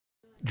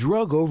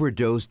Drug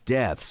overdose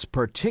deaths,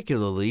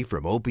 particularly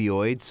from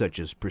opioids such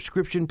as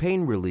prescription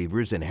pain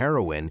relievers and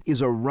heroin,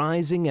 is a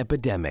rising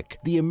epidemic.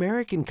 The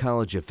American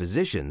College of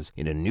Physicians,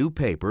 in a new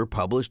paper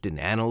published in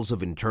Annals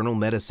of Internal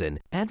Medicine,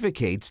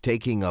 advocates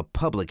taking a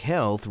public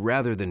health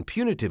rather than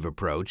punitive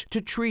approach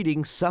to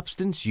treating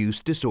substance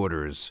use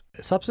disorders.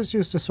 Substance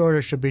use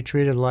disorders should be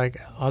treated like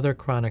other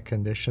chronic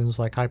conditions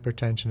like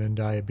hypertension and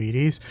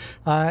diabetes,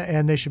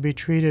 and they should be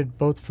treated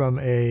both from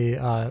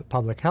a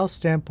public health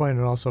standpoint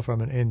and also from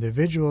an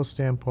individual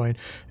standpoint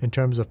in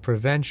terms of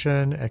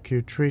prevention,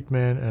 acute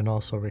treatment, and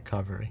also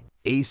recovery.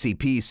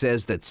 ACP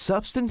says that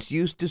substance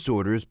use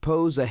disorders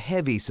pose a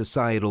heavy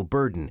societal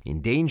burden,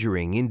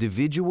 endangering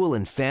individual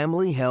and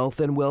family health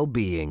and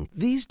well-being.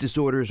 These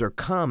disorders are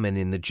common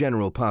in the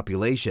general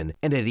population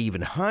and at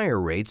even higher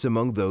rates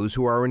among those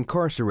who are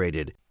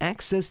incarcerated.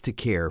 Access to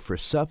care for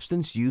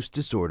substance use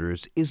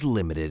disorders is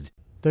limited.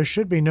 There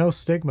should be no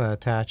stigma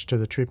attached to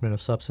the treatment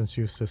of substance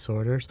use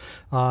disorders.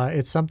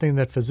 It's something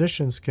that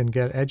physicians can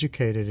get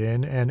educated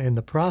in, and in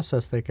the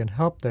process, they can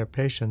help their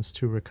patients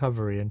to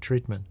recovery and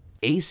treatment.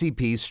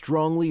 ACP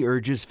strongly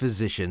urges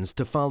physicians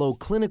to follow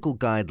clinical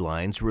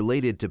guidelines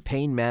related to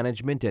pain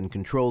management and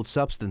controlled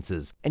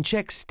substances and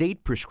check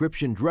state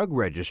prescription drug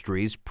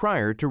registries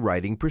prior to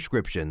writing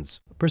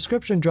prescriptions.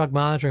 Prescription drug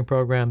monitoring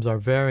programs are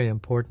very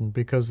important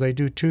because they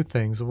do two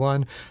things.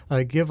 One,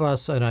 give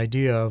us an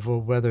idea of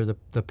whether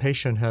the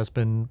patient has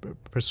been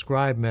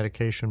prescribed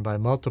medication by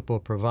multiple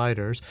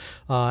providers,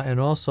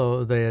 and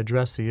also they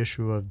address the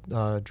issue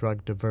of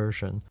drug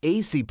diversion.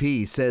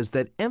 ACP says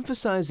that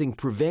emphasizing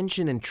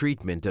prevention and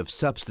treatment of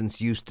substance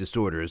use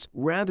disorders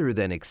rather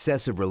than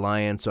excessive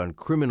reliance on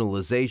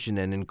criminalization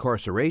and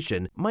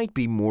incarceration might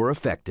be more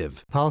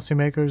effective.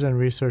 Policymakers and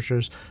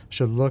researchers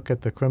should look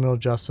at the criminal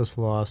justice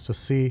laws to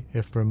see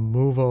if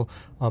removal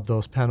of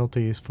those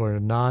penalties for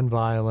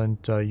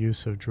nonviolent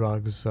use of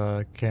drugs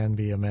can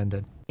be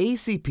amended.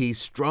 ACP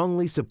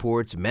strongly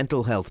supports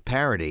mental health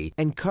parity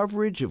and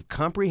coverage of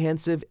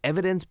comprehensive,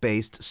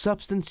 evidence-based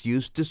substance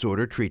use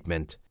disorder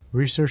treatment.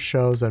 Research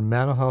shows that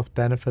mental health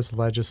benefits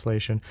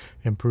legislation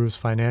improves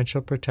financial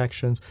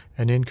protections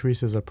and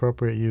increases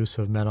appropriate use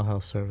of mental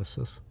health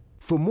services.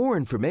 For more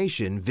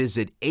information,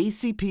 visit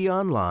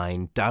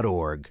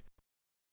acponline.org.